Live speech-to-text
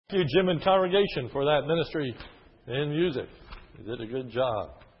Thank you, Jim and congregation, for that ministry in music. You did a good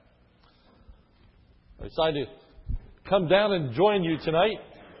job. I decided to come down and join you tonight.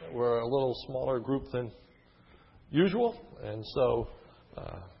 We're a little smaller group than usual, and so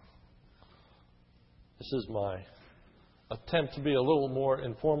this is my attempt to be a little more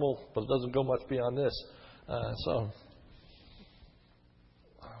informal, but it doesn't go much beyond this.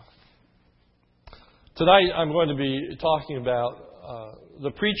 Tonight I'm going to be talking about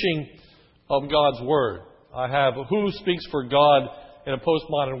the preaching of God's Word. I have who speaks for God in a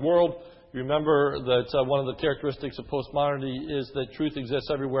postmodern world. You remember that one of the characteristics of postmodernity is that truth exists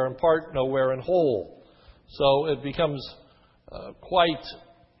everywhere in part, nowhere in whole. So it becomes quite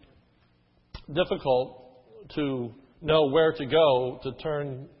difficult to know where to go to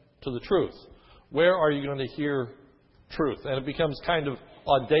turn to the truth. Where are you going to hear truth? And it becomes kind of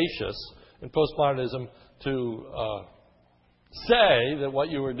audacious in postmodernism to say that what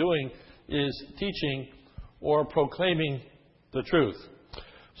you are doing is teaching or proclaiming the truth.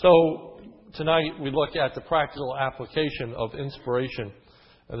 So tonight we look at the practical application of inspiration.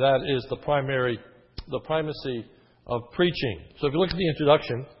 And that is the primacy of preaching. So if you look at the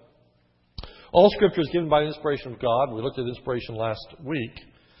introduction, all Scripture is given by the inspiration of God. We looked at inspiration last week.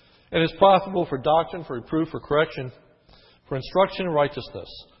 And is profitable for doctrine, for reproof, for correction, for instruction in righteousness,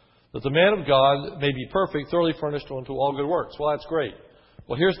 that the man of God may be perfect, thoroughly furnished unto all good works. Well, that's great.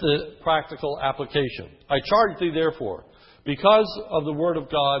 Well, here's the practical application. I charge thee, therefore, because of the Word of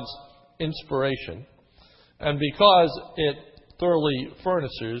God's inspiration, and because it thoroughly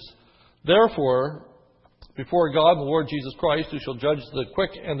furnishes, therefore, before God and the Lord Jesus Christ, who shall judge the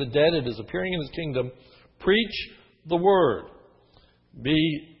quick and the dead at his appearing in his kingdom, preach the Word.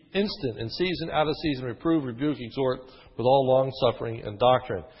 Be instant in season, out of season, reprove, rebuke, exhort, with all long suffering and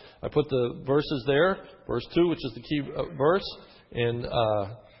doctrine. I put the verses there. Verse 2, which is the key verse, in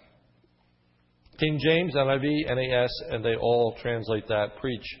King James, NIV, NAS, and they all translate that,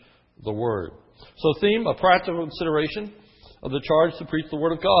 preach the Word. So theme, a practical consideration of the charge to preach the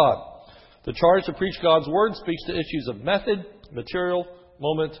Word of God. The charge to preach God's Word speaks to issues of method, material,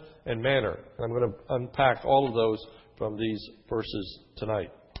 moment, and manner. And I'm going to unpack all of those from these verses tonight.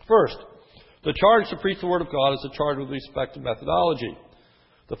 First, the charge to preach the Word of God is a charge with respect to methodology.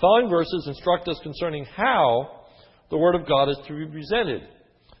 The following verses instruct us concerning how the Word of God is to be presented.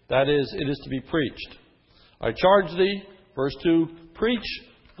 That is, it is to be preached. I charge thee, verse 2, preach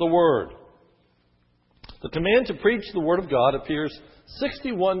the Word. The command to preach the Word of God appears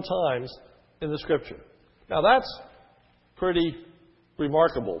 61 times in the Scripture. Now that's pretty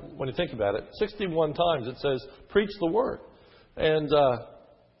remarkable when you think about it. 61 times it says, preach the Word. And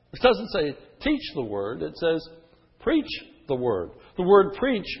it doesn't say teach the Word, it says preach the Word. The word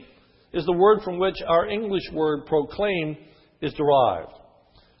preach is the word from which our English word proclaim is derived.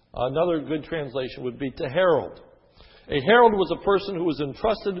 Another good translation would be to herald. A herald was a person who was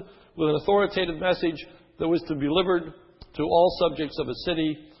entrusted with an authoritative message that was to be delivered to all subjects of a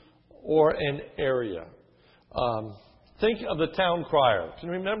city or an area. Think of the town crier. Can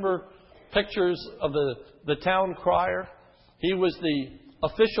you remember pictures of the town crier? He was the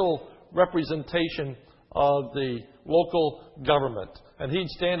official representation of the local government. And he'd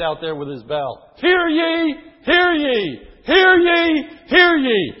stand out there with his bell. Hear ye! Hear ye! Hear ye! Hear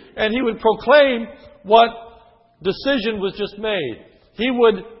ye! And he would proclaim what decision was just made. He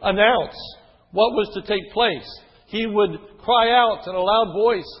would announce what was to take place. He would cry out in a loud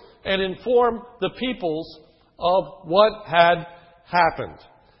voice and inform the peoples of what had happened.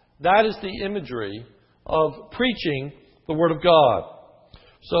 That is the imagery of preaching the Word of God.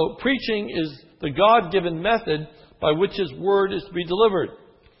 So preaching is the God-given method by which His Word is to be delivered.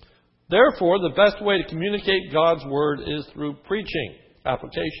 Therefore, the best way to communicate God's Word is through preaching.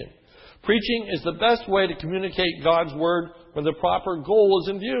 Application. Preaching is the best way to communicate God's Word when the proper goal is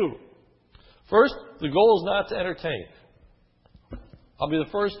in view. First, the goal is not to entertain. I'll be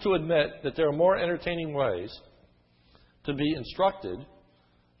the first to admit that there are more entertaining ways to be instructed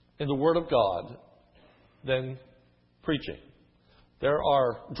in the Word of God than preaching. There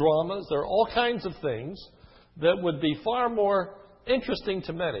are dramas, there are all kinds of things that would be far more interesting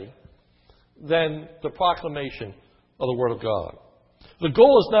to many than the proclamation of the Word of God. The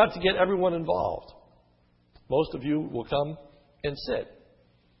goal is not to get everyone involved. Most of you will come and sit.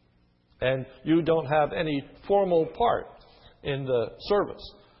 And you don't have any formal part in the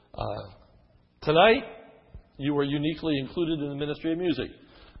service. Tonight, you were uniquely included in the ministry of music.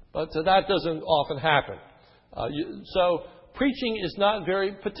 But that doesn't often happen. So preaching is not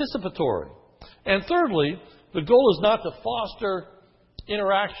very participatory. And thirdly, the goal is not to foster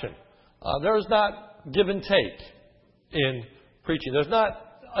interaction. There is not give and take in preaching. There's not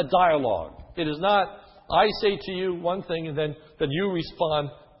a dialogue. It is not, I say to you one thing and then you respond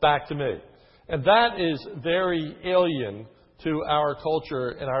back to me. And that is very alien to our culture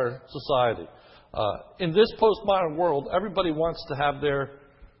and our society. In this postmodern world, everybody wants to have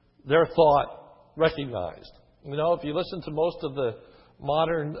their thought recognized. You know, if you listen to most of the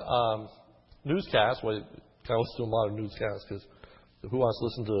modern newscasts, well, you kind of listen to a modern newscast because who wants to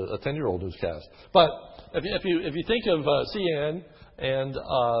listen to a 10-year-old newscast? But if you think of CNN and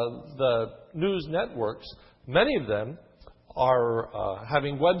the news networks, many of them are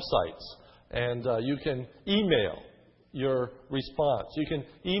having websites, and you can email your response. You can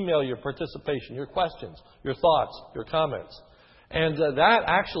email your participation, your questions, your thoughts, your comments. And that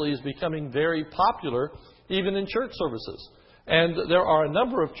actually is becoming very popular even in church services. And there are a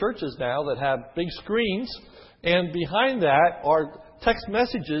number of churches now that have big screens, and behind that are text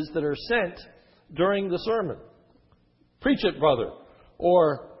messages that are sent during the sermon. Preach it, brother.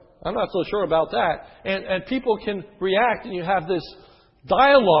 Or, I'm not so sure about that. And people can react, and you have this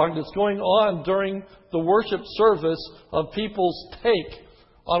dialogue that's going on during the worship service of people's take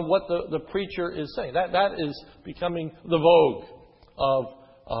on what the preacher is saying. That is becoming the vogue of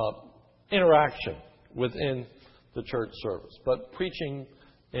interaction within the church service. But preaching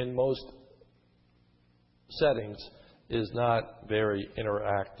in most settings is not very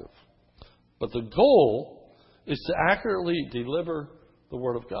interactive. But the goal is to accurately deliver the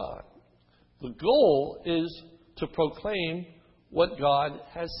Word of God. The goal is to proclaim what God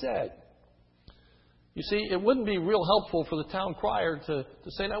has said. You see, it wouldn't be real helpful for the town crier to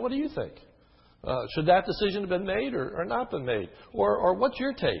say, now, what do you think? Should that decision have been made or not been made? Or what's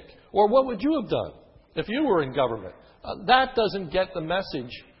your take? Or what would you have done if you were in government? That doesn't get the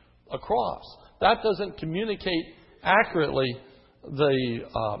message across. That doesn't communicate accurately the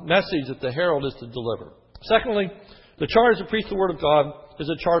message that the herald is to deliver. Secondly, the charge to preach the Word of God is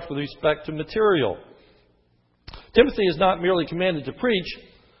a charge with respect to material. Timothy is not merely commanded to preach,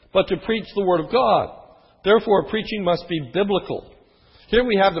 but to preach the Word of God. Therefore, preaching must be biblical. Here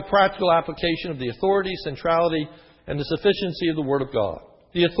we have the practical application of the authority, centrality, and the sufficiency of the Word of God.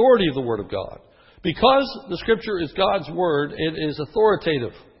 The authority of the Word of God. Because the Scripture is God's Word, it is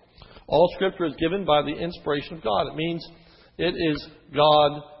authoritative. All Scripture is given by the inspiration of God. It means it is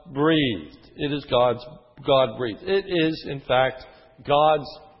God-breathed. It is God-breathed. It is, in fact, God's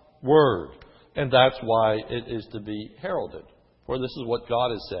Word. And that's why it is to be heralded. For this is what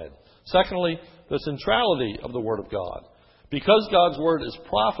God has said. Secondly, the centrality of the Word of God. Because God's Word is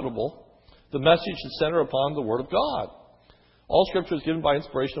profitable, the message should center upon the Word of God. All Scripture is given by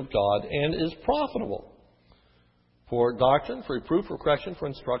inspiration of God and is profitable for doctrine, for reproof, for correction, for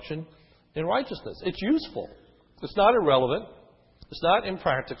instruction in righteousness. It's useful. It's not irrelevant. It's not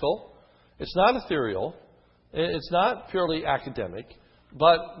impractical. It's not ethereal. It's not purely academic.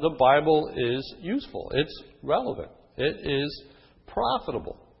 But the Bible is useful. It's relevant. It is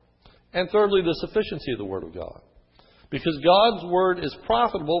profitable. And thirdly, the sufficiency of the Word of God. Because God's Word is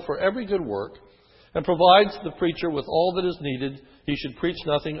profitable for every good work and provides the preacher with all that is needed, he should preach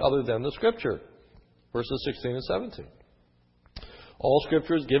nothing other than the Scripture. Verses 16 and 17. All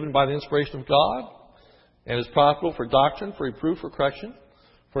Scripture is given by the inspiration of God and is profitable for doctrine, for reproof, for correction,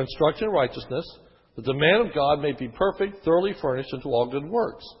 for instruction in righteousness, that the man of God may be perfect, thoroughly furnished unto all good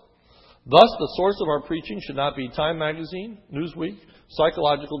works. Thus, the source of our preaching should not be Time Magazine, Newsweek,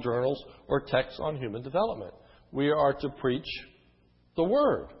 psychological journals, or texts on human development. We are to preach the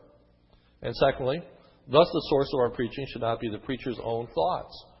Word. And secondly, thus the source of our preaching should not be the preacher's own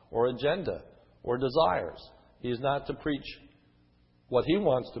thoughts or agenda or desires. He is not to preach what he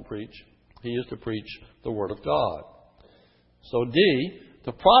wants to preach. He is to preach the Word of God. So D,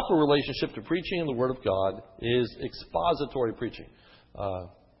 the proper relationship to preaching and the Word of God is expository preaching.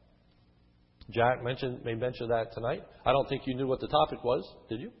 Jack may mention that tonight. I don't think you knew what the topic was,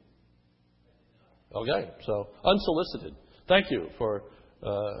 did you? Okay, so unsolicited. Thank you for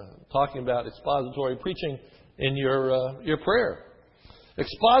talking about expository preaching in your prayer.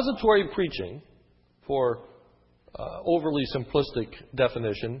 Expository preaching, for overly simplistic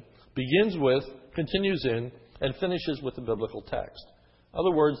definition, begins with, continues in, and finishes with the biblical text. In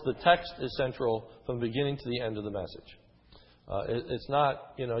other words, the text is central from the beginning to the end of the message. It's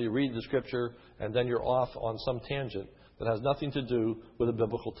not, you read the Scripture and then you're off on some tangent that has nothing to do with a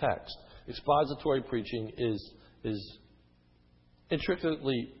biblical text. Expository preaching is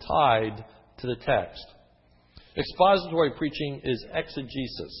intricately tied to the text. Expository preaching is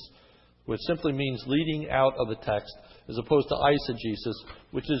exegesis, which simply means leading out of the text, as opposed to eisegesis,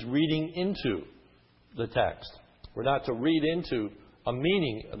 which is reading into the text. We're not to read into a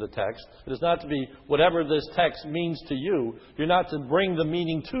meaning of the text. It is not to be whatever this text means to you. You're not to bring the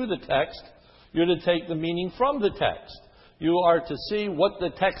meaning to the text. You're to take the meaning from the text. You are to see what the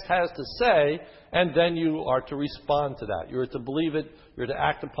text has to say, and then you are to respond to that. You're to believe it. You're to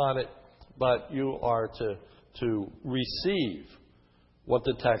act upon it. But you are to receive what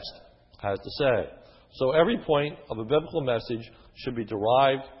the text has to say. So every point of a biblical message should be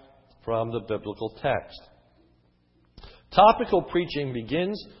derived from the biblical text. Topical preaching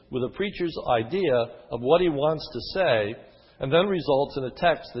begins with a preacher's idea of what he wants to say, and then results in a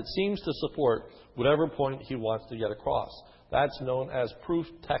text that seems to support whatever point he wants to get across. That's known as proof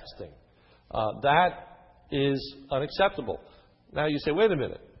texting. That is unacceptable. Now you say, wait a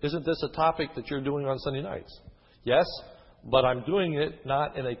minute, isn't this a topic that you're doing on Sunday nights? Yes, but I'm doing it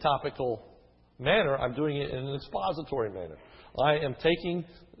not in a topical manner. I'm doing it in an expository manner. I am taking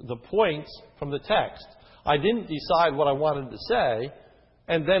the points from the text. I didn't decide what I wanted to say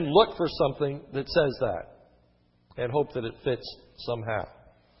and then look for something that says that and hope that it fits somehow.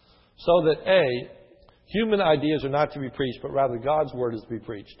 So that A, human ideas are not to be preached, but rather God's word is to be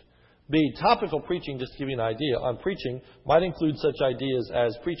preached. B, topical preaching, just to give you an idea, on preaching might include such ideas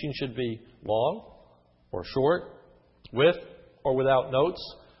as preaching should be long or short, with or without notes.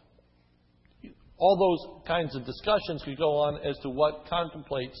 All those kinds of discussions could go on as to what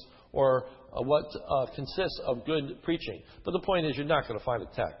contemplates or what consists of good preaching. But the point is, you're not going to find a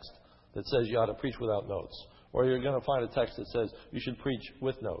text that says you ought to preach without notes, or you're going to find a text that says you should preach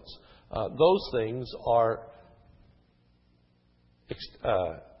with notes. Those things are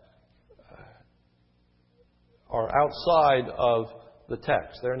outside of the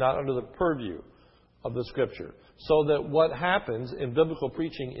text. They're not under the purview of the Scripture. So that what happens in biblical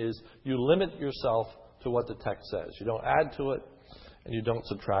preaching is you limit yourself to what the text says. You don't add to it, and you don't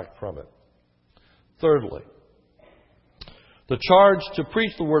subtract from it. Thirdly, the charge to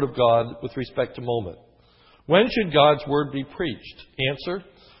preach the Word of God with respect to moment. When should God's Word be preached? Answer,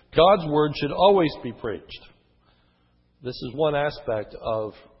 God's Word should always be preached. This is one aspect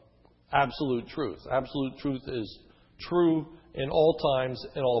of absolute truth. Absolute truth is true in all times,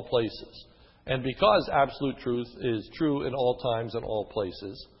 in all places. And because absolute truth is true in all times and all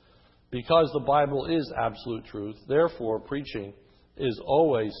places, because the Bible is absolute truth, therefore preaching is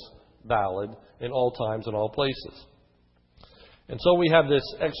always valid in all times and all places. And so we have this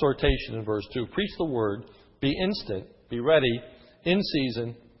exhortation in verse 2. Preach the word, be instant, be ready, in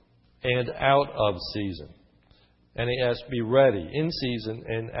season and out of season. NAS, be ready, in season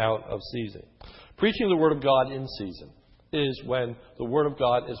and out of season. Preaching the word of God in season is when the word of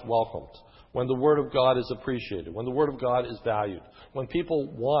God is welcomed, when the Word of God is appreciated, when the Word of God is valued, when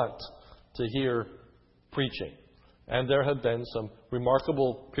people want to hear preaching. And there have been some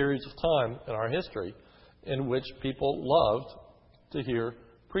remarkable periods of time in our history in which people loved to hear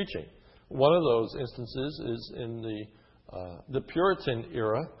preaching. One of those instances is in the Puritan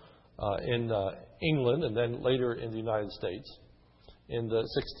era in England and then later in the United States in the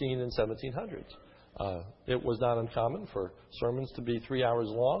 16 and 1700s. It was not uncommon for sermons to be 3 hours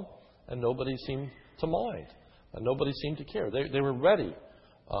long, and nobody seemed to mind. And nobody seemed to care. They were ready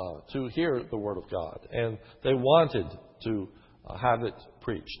to hear the Word of God, and they wanted to have it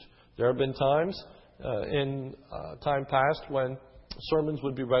preached. There have been times in time past when sermons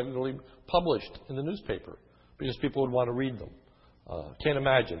would be regularly published in the newspaper because people would want to read them. Can't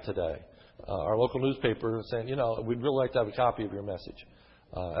imagine today our local newspaper saying, we'd really like to have a copy of your message.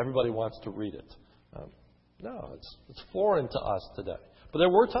 Everybody wants to read it. No, it's foreign to us today. But there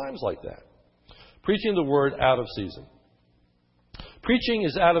were times like that. Preaching the word out of season. Preaching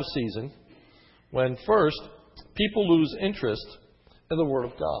is out of season when, first, people lose interest in the Word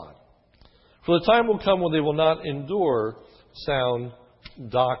of God. For the time will come when they will not endure sound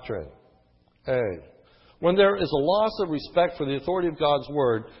doctrine. A. When there is a loss of respect for the authority of God's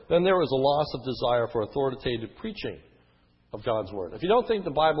Word, then there is a loss of desire for authoritative preaching of God's Word. If you don't think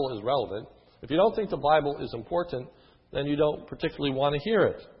the Bible is relevant, if you don't think the Bible is important, then you don't particularly want to hear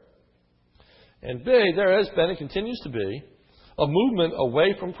it. And B, there has been and continues to be a movement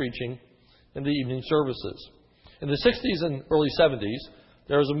away from preaching in the evening services. In the 60s and early 70s,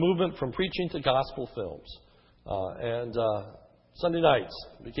 there was a movement from preaching to gospel films. And Sunday nights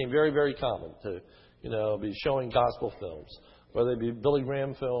became very, very common to, be showing gospel films, whether they be Billy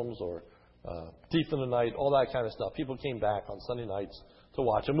Graham films or Thief in the Night, all that kind of stuff. People came back on Sunday nights to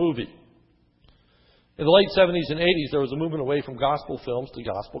watch a movie. In the late 70s and 80s, there was a movement away from gospel films to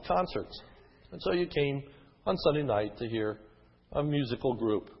gospel concerts. And so you came on Sunday night to hear a musical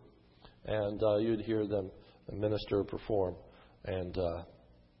group, and you'd hear them minister, perform, and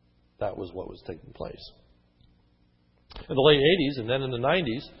that was what was taking place. In the late 80s and then in the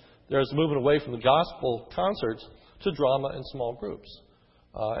 90s, there's a movement away from the gospel concerts to drama and small groups.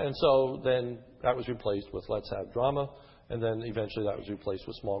 And so then that was replaced with let's have drama, and then eventually that was replaced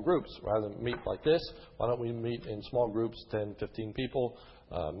with small groups. Rather than meet like this, why don't we meet in small groups, 10, 15 people,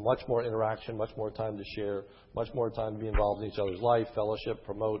 much more interaction, much more time to share, much more time to be involved in each other's life, fellowship,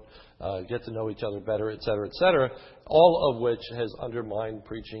 promote, get to know each other better, et cetera, all of which has undermined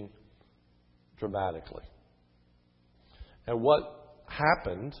preaching dramatically. And what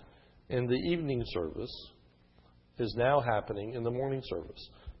happened in the evening service is now happening in the morning service,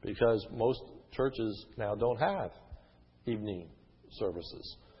 because most churches now don't have evening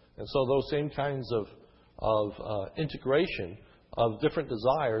services. And so those same kinds of integration of different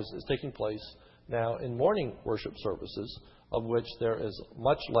desires is taking place now in morning worship services, of which there is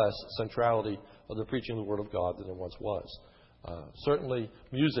much less centrality of the preaching of the Word of God than there once was. Certainly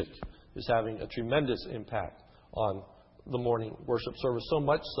music is having a tremendous impact on the morning worship service, so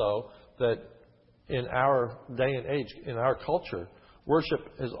much so that in our day and age, in our culture, worship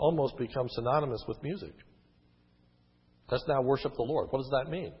has almost become synonymous with music. Let's now worship the Lord. What does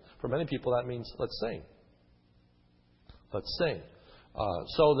that mean? For many people, that means let's sing. Let's sing.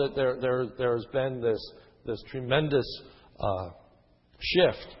 So that there's been this tremendous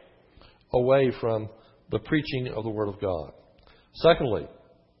shift away from the preaching of the Word of God. Secondly,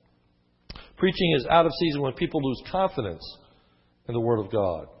 preaching is out of season when people lose confidence in the Word of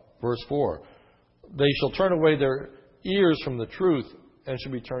God. Verse 4, they shall turn away their ears from the truth and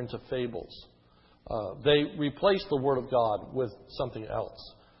shall be turned to fables. They replace the Word of God with something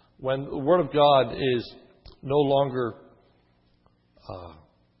else. When the Word of God is no longer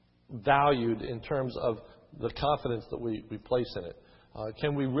valued in terms of the confidence that we place in it,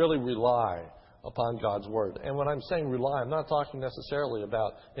 can we really rely upon God's Word? And when I'm saying rely, I'm not talking necessarily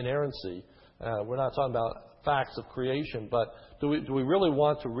about inerrancy. We're not talking about facts of creation, but do we really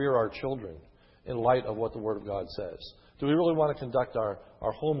want to rear our children in light of what the Word of God says? Do we really want to conduct our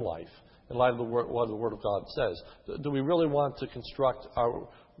home life in light of what the Word of God says? Do we really want to construct our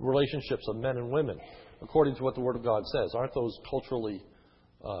relationships of men and women according to what the Word of God says? Aren't those culturally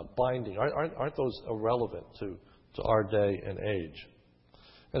binding? Aren't those irrelevant to our day and age?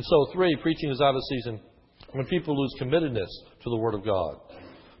 And so, 3, preaching is out of season when people lose committedness to the Word of God.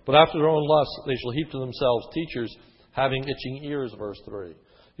 But after their own lusts, they shall heap to themselves teachers having itching ears, verse 3.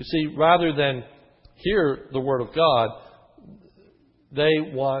 You see, rather than hear the Word of God, they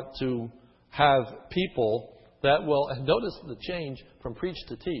want to have people that will, and notice the change from preach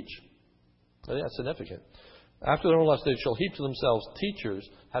to teach. I think that's significant. After their own lust, they shall heap to themselves teachers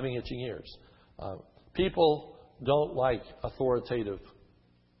having itching ears. People don't like authoritative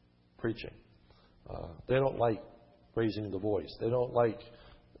preaching. They don't like raising the voice. They don't like,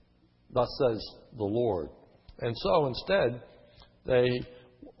 thus says the Lord. And so instead, they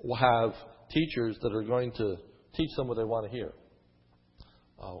will have teachers that are going to teach them what they want to hear,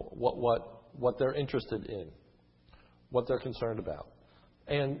 what they're interested in, what they're concerned about.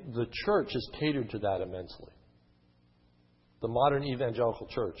 And the church is catered to that immensely. The modern evangelical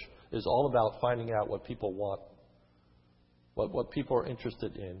church is all about finding out what people want, what people are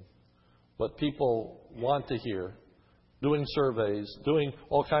interested in, what people want to hear, doing surveys, doing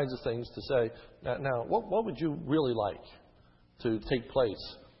all kinds of things to say, now what would you really like to take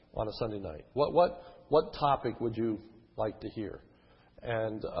place on a Sunday night? What topic would you like to hear?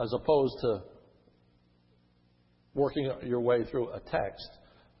 And as opposed to working your way through a text,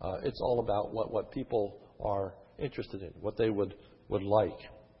 it's all about what people are interested in, what they would like.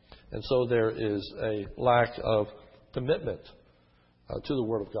 And so there is a lack of commitment to the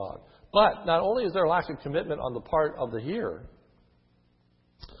Word of God. But not only is there a lack of commitment on the part of the hearer,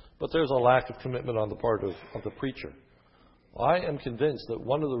 but there's a lack of commitment on the part of the preacher. I am convinced that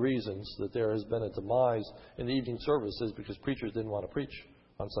one of the reasons that there has been a demise in the evening service is because preachers didn't want to preach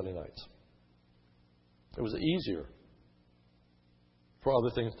on Sunday nights. It was easier for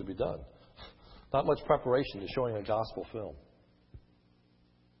other things to be done. Not much preparation to showing a gospel film.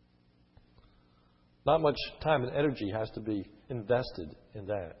 Not much time and energy has to be invested in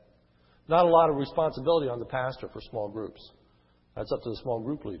that. Not a lot of responsibility on the pastor for small groups. That's up to the small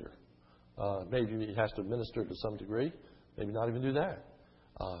group leader. Maybe he has to administer to some degree. Maybe not even do that.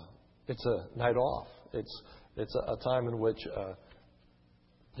 It's a night off. It's a time in which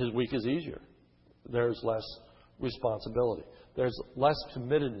his week is easier. There's less responsibility. There's less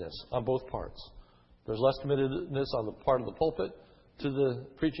committedness on both parts. There's less committedness on the part of the pulpit to the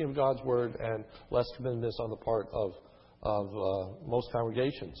preaching of God's Word, and less committedness on the part of most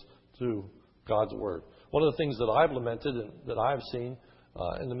congregations to God's Word. One of the things that I've lamented and that I've seen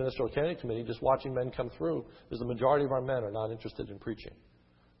in the Ministerial Candidate Committee, just watching men come through, is the majority of our men are not interested in preaching.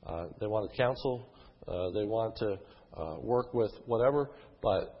 They want to counsel, they want to work with whatever,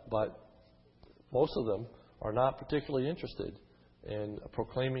 but most of them are not particularly interested in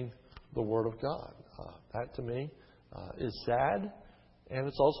proclaiming the Word of God. That, to me, is sad, and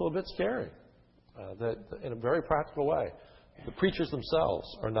it's also a bit scary. That, in a very practical way, the preachers themselves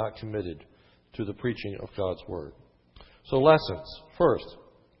are not committed to the preaching of God's Word. So, lessons. First,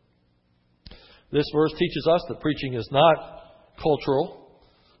 this verse teaches us that preaching is not cultural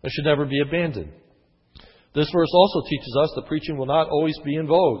and should never be abandoned. This verse also teaches us that preaching will not always be in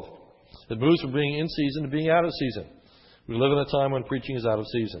vogue. It moves from being in season to being out of season. We live in a time when preaching is out of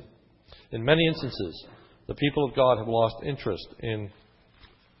season. In many instances, the people of God have lost interest in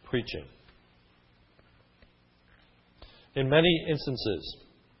preaching. In many instances,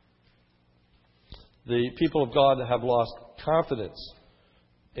 the people of God have lost confidence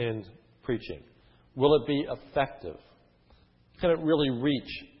in preaching. Will it be effective? Can it really reach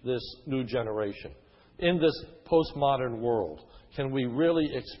this new generation? In this postmodern world, can we really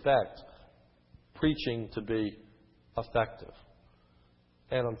expect preaching to be effective?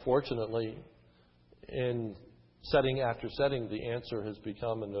 And unfortunately, in setting after setting, the answer has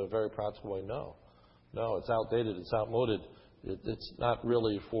become, in a very practical way, no. No, it's outdated, it's outmoded. It's not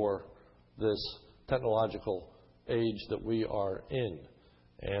really for this technological age that we are in.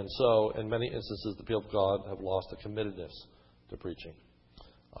 And so, in many instances, the people of God have lost a committedness to preaching.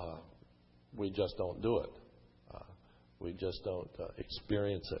 We just don't do it. We just don't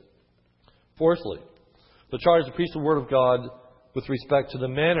experience it. Fourthly, the charge to preach the Word of God with respect to the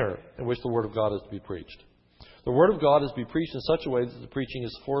manner in which the Word of God is to be preached. The Word of God is to be preached in such a way that the preaching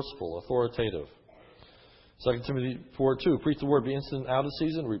is forceful, authoritative. 2 Timothy 4:2, preach the Word, be instant out of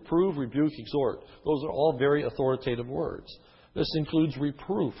season, reprove, rebuke, exhort. Those are all very authoritative words. This includes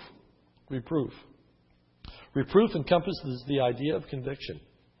reproof. Reproof. Reproof encompasses the idea of conviction.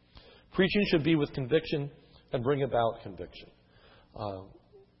 Preaching should be with conviction and bring about conviction.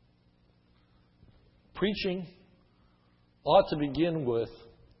 Preaching ought to begin with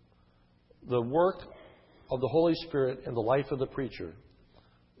the work of the Holy Spirit in the life of the preacher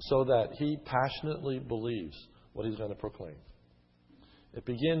so that he passionately believes what he's going to proclaim. It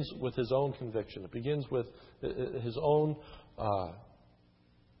begins with his own conviction. It begins with his own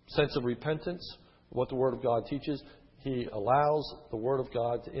sense of repentance, what the Word of God teaches. He allows the Word of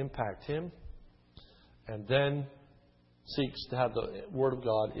God to impact him and then seeks to have the Word of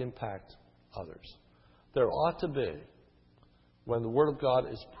God impact others. There ought to be, when the Word of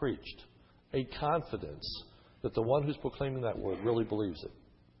God is preached, a confidence that the one who's proclaiming that Word really believes it.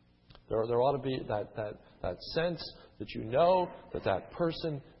 There ought to be that sense that you know that that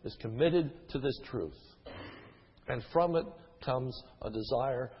person is committed to this truth. And from it comes a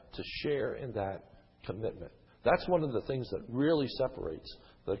desire to share in that commitment. That's one of the things that really separates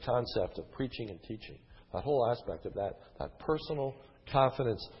the concept of preaching and teaching. That whole aspect of that personal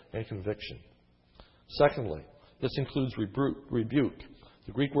confidence and conviction. Secondly, this includes rebuke.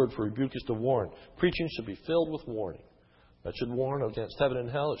 The Greek word for rebuke is to warn. Preaching should be filled with warning. That should warn against heaven and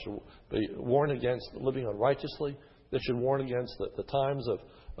hell. It should be warn against living unrighteously. It should warn against the times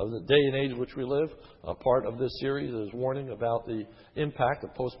of the day and age in which we live. Part of this series is warning about the impact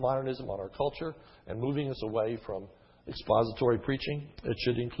of postmodernism on our culture and moving us away from expository preaching. It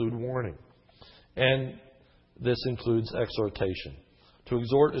should include warning. And this includes exhortation. To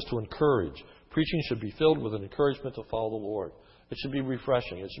exhort is to encourage. Preaching should be filled with an encouragement to follow the Lord. It should be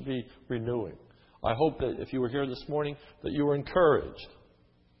refreshing. It should be renewing. I hope that if you were here this morning, that you were encouraged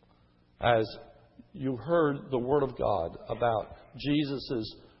as you heard the Word of God about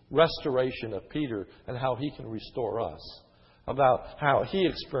Jesus' restoration of Peter and how He can restore us, about how He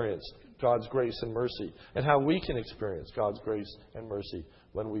experienced God's grace and mercy, and how we can experience God's grace and mercy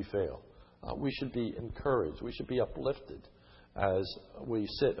when we fail. We should be encouraged. We should be uplifted as we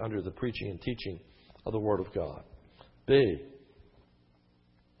sit under the preaching and teaching of the Word of God. B,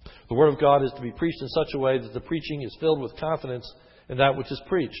 the Word of God is to be preached in such a way that the preaching is filled with confidence in that which is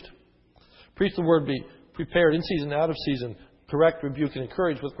preached. Preach the Word, be prepared in season, out of season, correct, rebuke, and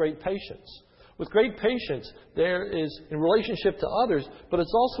encourage with great patience. With great patience, there is in relationship to others, but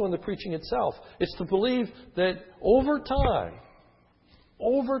it's also in the preaching itself. It's to believe that over time,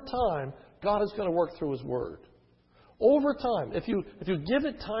 God is going to work through His Word. Over time, if you give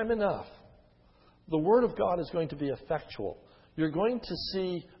it time enough, the Word of God is going to be effectual. You're going to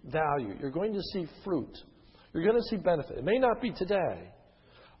see value. You're going to see fruit. You're going to see benefit. It may not be today,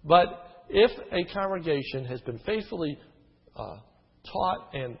 but if a congregation has been faithfully taught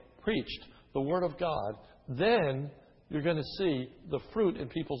and preached the Word of God, then you're going to see the fruit in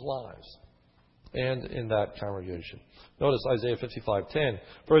people's lives and in that congregation. Notice Isaiah 55:10.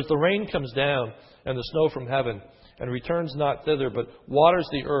 For as the rain comes down and the snow from heaven, and returns not thither, but waters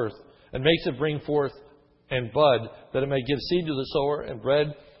the earth, and makes it bring forth and bud, that it may give seed to the sower and bread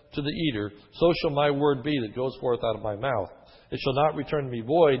to the eater, so shall my word be that goes forth out of my mouth. It shall not return to me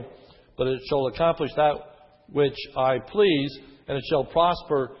void, but it shall accomplish that which I please, and it shall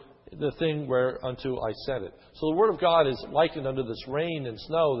prosper the thing whereunto I sent it. So the Word of God is likened unto this rain and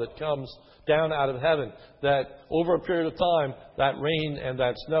snow that comes down out of heaven, that over a period of time, that rain and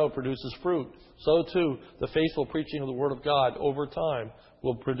that snow produces fruit. So too, the faithful preaching of the Word of God over time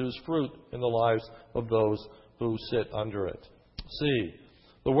will produce fruit in the lives of those who sit under it. C.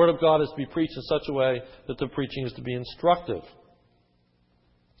 The Word of God is to be preached in such a way that the preaching is to be instructive.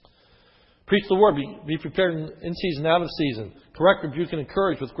 Preach the Word. Be prepared in season, out of season. Correct, rebuke, and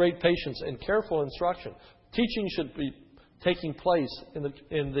encourage with great patience and careful instruction. Teaching should be taking place in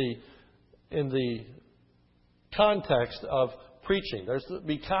the context of preaching. There's to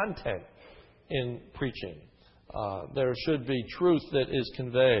be content in preaching. There should be truth that is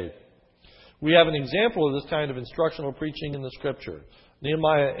conveyed. We have an example of this kind of instructional preaching in the Scripture.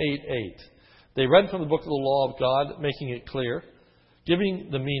 Nehemiah 8:8. They read from the book of the law of God, making it clear, giving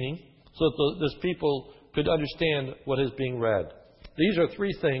the meaning, so that this people could understand what is being read. These are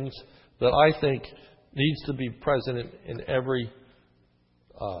three things that I think needs to be present in every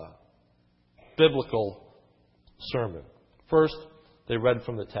biblical sermon. First, they read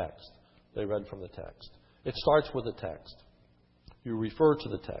from the text. They read from the text. It starts with the text. You refer to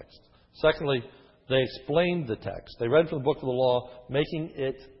the text. Secondly, they explained the text. They read from the book of the law, making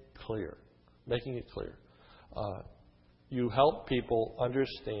it clear. Making it clear. You help people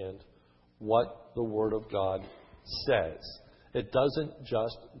understand what the Word of God says. It doesn't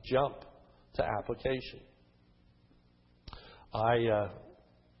just jump to application. I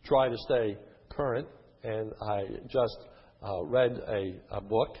try to stay current, and I just read a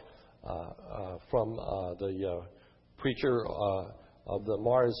book from the preacher of the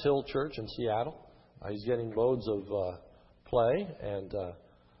Mars Hill Church in Seattle. He's getting loads of play,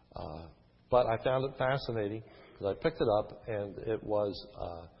 but I found it fascinating because I picked it up, and it was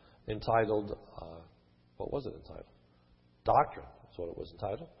entitled, what was it entitled? Doctrine. That's what it was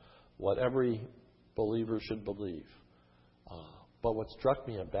entitled. What every believer should believe. But what struck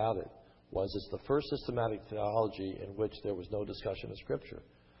me about it was it's the first systematic theology in which there was no discussion of Scripture.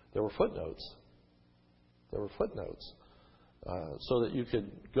 There were footnotes. So that you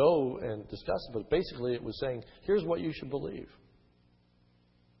could go and discuss it. But basically it was saying, here's what you should believe.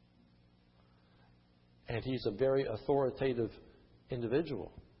 And he's a very authoritative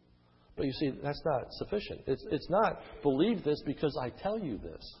individual. But you see, that's not sufficient. It's not believe this because I tell you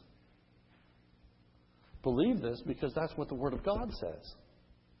this. Believe this because that's what the Word of God says.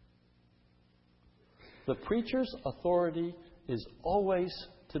 The preacher's authority is always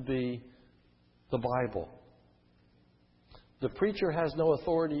to be the Bible. The preacher has no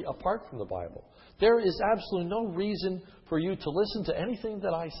authority apart from the Bible. There is absolutely no reason for you to listen to anything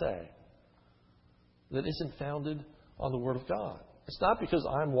that I say that isn't founded on the Word of God. It's not because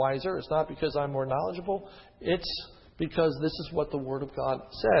I'm wiser. It's not because I'm more knowledgeable. It's because this is what the Word of God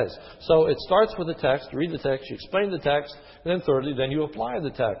says. So it starts with the text. You read the text. You explain the text. And then thirdly, then you apply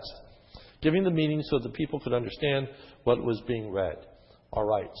the text, giving the meaning so that people could understand what was being read. All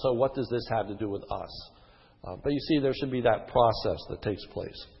right. So what does this have to do with us? But you see, there should be that process that takes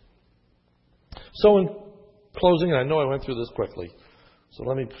place. So in closing, and I know I went through this quickly, so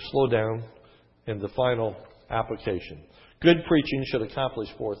let me slow down in the final application. Good preaching should accomplish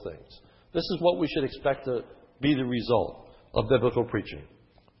four things. This is what we should expect to be the result of biblical preaching.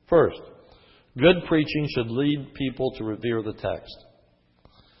 First, good preaching should lead people to revere the text.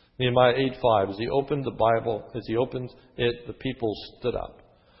 Nehemiah 8:5, as he opened the Bible, as he opened it, the people stood up.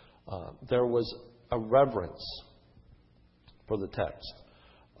 There was a reverence for the text.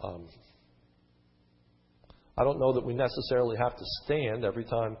 I don't know that we necessarily have to stand every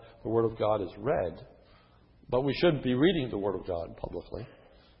time the Word of God is read, but we should be reading the Word of God publicly.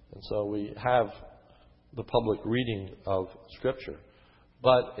 And so we have the public reading of Scripture.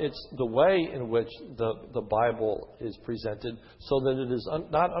 But it's the way in which the Bible is presented so that it is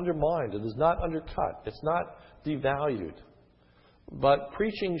not undermined, it is not undercut, it's not devalued. But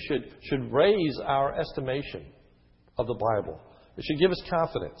preaching should raise our estimation of the Bible. It should give us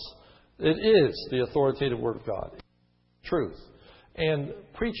confidence. It is the authoritative Word of God. Truth. And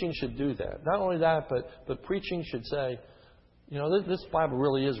preaching should do that. Not only that, but preaching should say, you know, this Bible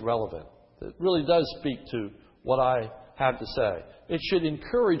really is relevant. It really does speak to what I have to say. It should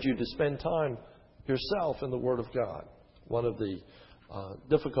encourage you to spend time yourself in the Word of God. One of the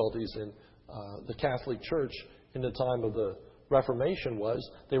difficulties in the Catholic Church in the time of the Reformation was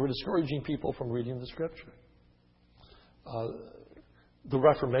they were discouraging people from reading the Scripture. The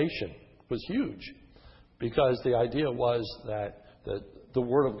Reformation was huge because the idea was that the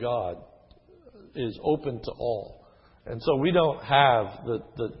Word of God is open to all. And so we don't have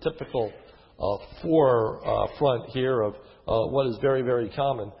the typical forefront here of what is very, very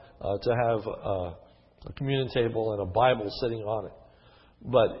common to have a communion table and a Bible sitting on it.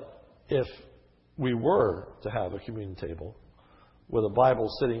 But if we were to have a communion table with a Bible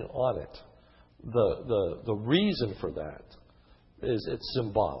sitting on it, the reason for that is it's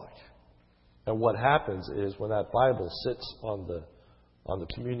symbolic. And what happens is when that Bible sits on the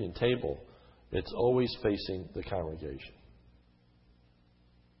communion table, it's always facing the congregation.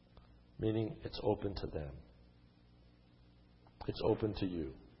 Meaning it's open to them. It's open to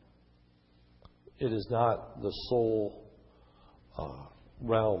you. It is not the sole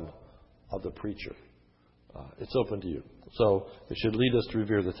realm of the preacher. It's open to you. So it should lead us to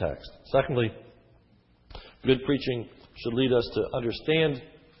revere the text. Secondly, good preaching should lead us to understand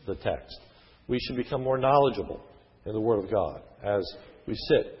the text. We should become more knowledgeable in the Word of God as we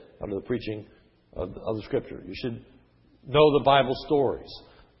sit under the preaching of the Scripture. You should know the Bible stories.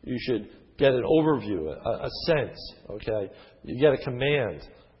 You should get an overview, a sense, okay? You get a command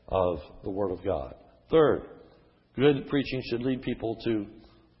of the Word of God. Third, good preaching should lead people to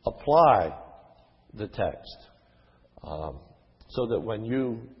apply the text so that when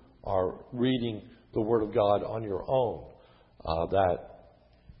you are reading the Word of God on your own, that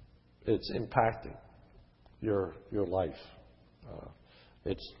it's impacting your life.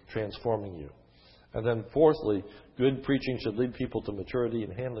 It's transforming you. And then fourthly, good preaching should lead people to maturity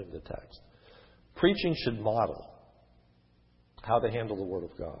in handling the text. Preaching should model how to handle the Word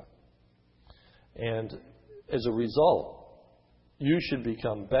of God. And as a result, you should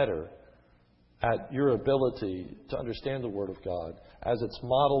become better at your ability to understand the Word of God as it's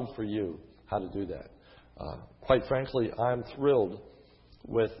modeled for you how to do that. Quite frankly, I'm thrilled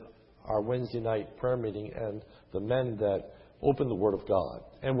with our Wednesday night prayer meeting and the men that open the Word of God.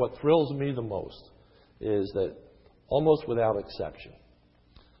 And what thrills me the most is that almost without exception,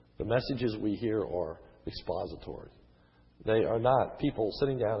 the messages we hear are expository. They are not people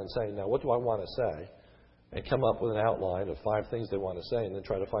sitting down and saying, now what do I want to say? And come up with an outline of 5 things they want to say and then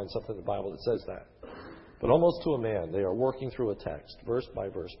try to find something in the Bible that says that. But almost to a man, they are working through a text, verse by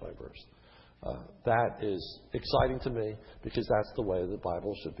verse by verse. That is exciting to me because that's the way the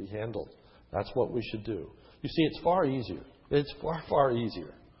Bible should be handled. That's what we should do. You see, it's far easier. It's far, far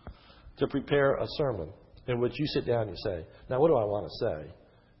easier to prepare a sermon in which you sit down and you say, now what do I want to say?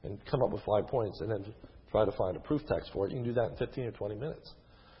 And come up with 5 points and then try to find a proof text for it. You can do that in 15 or 20 minutes.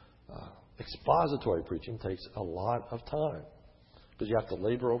 Expository preaching takes a lot of time because you have to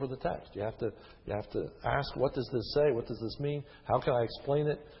labor over the text. You have to ask, what does this say? What does this mean? How can I explain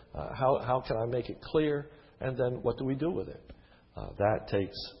it? How can I make it clear? And then what do we do with it? That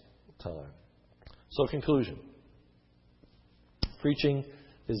takes time. So conclusion. Preaching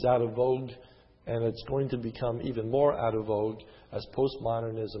is out of vogue, and it's going to become even more out of vogue as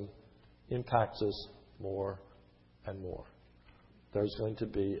postmodernism impacts us more and more. There's going to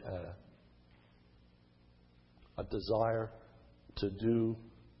be a desire to do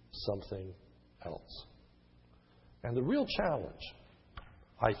something else. And the real challenge,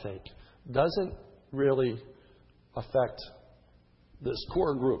 I think, doesn't really affect this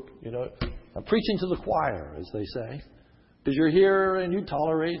core group. You know, I'm preaching to the choir, as they say, because you're here and you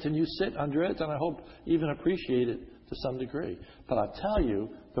tolerate and you sit under it, and I hope even appreciate it to some degree. But I'll tell you,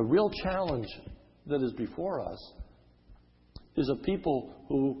 the real challenge that is before us is of people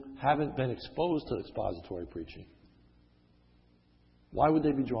who haven't been exposed to expository preaching. Why would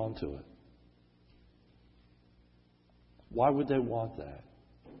they be drawn to it? Why would they want that?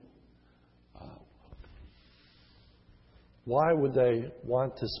 Why would they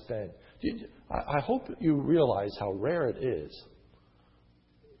want to spend? I hope you realize how rare it is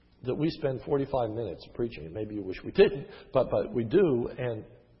that we spend 45 minutes preaching. Maybe you wish we didn't, but we do, and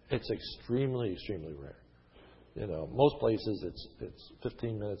it's extremely, extremely rare. You know, most places it's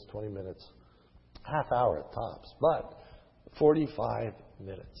 15 minutes, 20 minutes, half hour at tops, but 45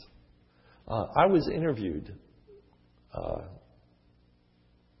 minutes. I was interviewed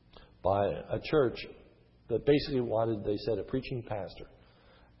by a church that basically wanted, they said, a preaching pastor.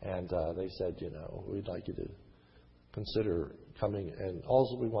 And they said, you know, we'd like you to consider coming, and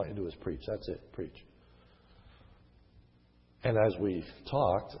all we want you to do is preach. That's it, preach. And as we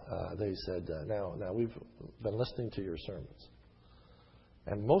talked, they said, now we've been listening to your sermons.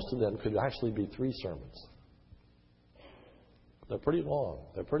 And most of them could actually be 3 sermons. They're pretty long.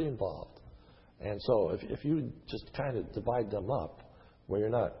 They're pretty involved. And so if you just kind of divide them up where you're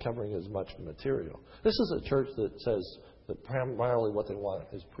not covering as much material. This is a church that says that primarily what they want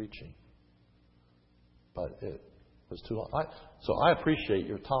is preaching. But it was too long. So I appreciate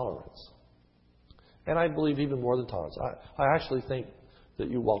your tolerance. And I believe even more than tolerance. I actually think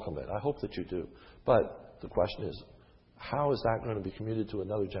that you welcome it. I hope that you do. But the question is, how is that going to be communicated to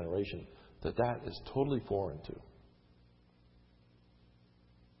another generation that is totally foreign to?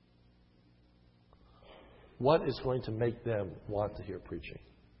 What is going to make them want to hear preaching?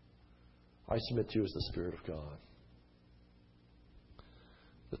 I submit to you as the Spirit of God.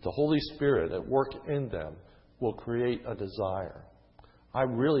 That the Holy Spirit at work in them will create a desire. I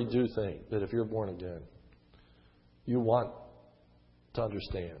really do think that if you're born again, you want to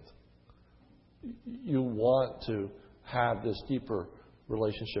understand. You want to have this deeper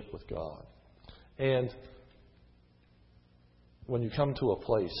relationship with God. And when you come to a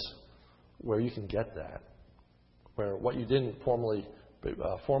place where you can get that, where what you didn't formerly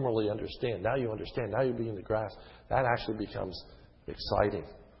understand, now you understand, now you begin to grasp, that actually becomes exciting.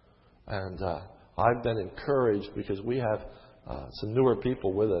 And I've been encouraged because we have some newer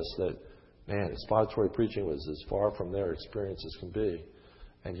people with us that, man, expository preaching was as far from their experience as can be,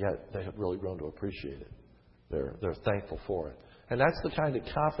 and yet they have really grown to appreciate it. They're thankful for it. And that's the kind of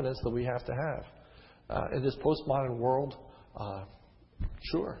confidence that we have to have. In this postmodern world,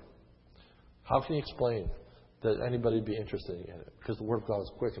 sure. How can you explain that anybody would be interested in it? Because the Word of God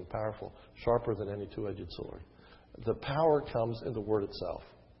is quick and powerful, sharper than any two-edged sword. The power comes in the Word itself.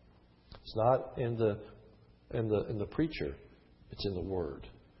 It's not in the preacher. It's in the Word.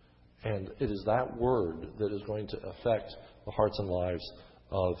 And it is that Word that is going to affect the hearts and lives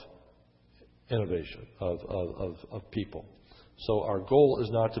of innovation, of people. So our goal is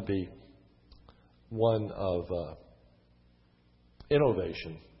not to be one of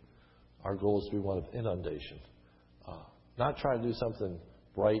innovation. Our goal is to be one of inundation. Not trying to do something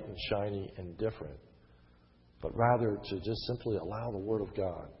bright and shiny and different, but rather to just simply allow the Word of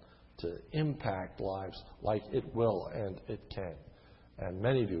God to impact lives like it will and it can. And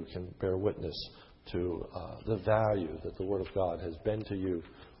many of you can bear witness to the value that the Word of God has been to you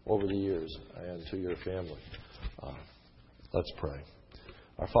over the years and to your family. Let's pray.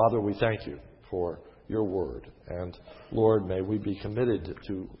 Our Father, we thank you for your Word. And Lord, may we be committed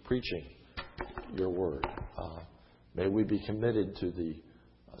to preaching your Word. May we be committed to the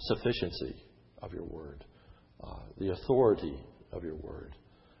sufficiency of your Word, the authority of your Word.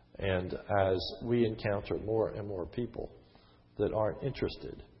 And as we encounter more and more people that aren't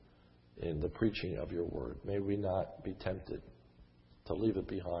interested in the preaching of your Word, may we not be tempted to leave it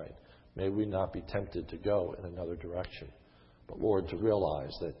behind. May we not be tempted to go in another direction. But Lord, to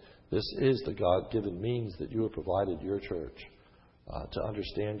realize that this is the God-given means that you have provided your church to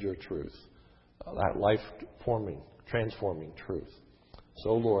understand your truth, that life-forming, transforming truth.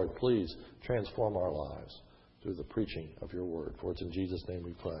 So, Lord, please transform our lives through the preaching of your Word. For it's in Jesus' name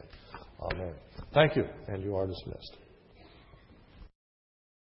we pray. Amen. Thank you, and you are dismissed.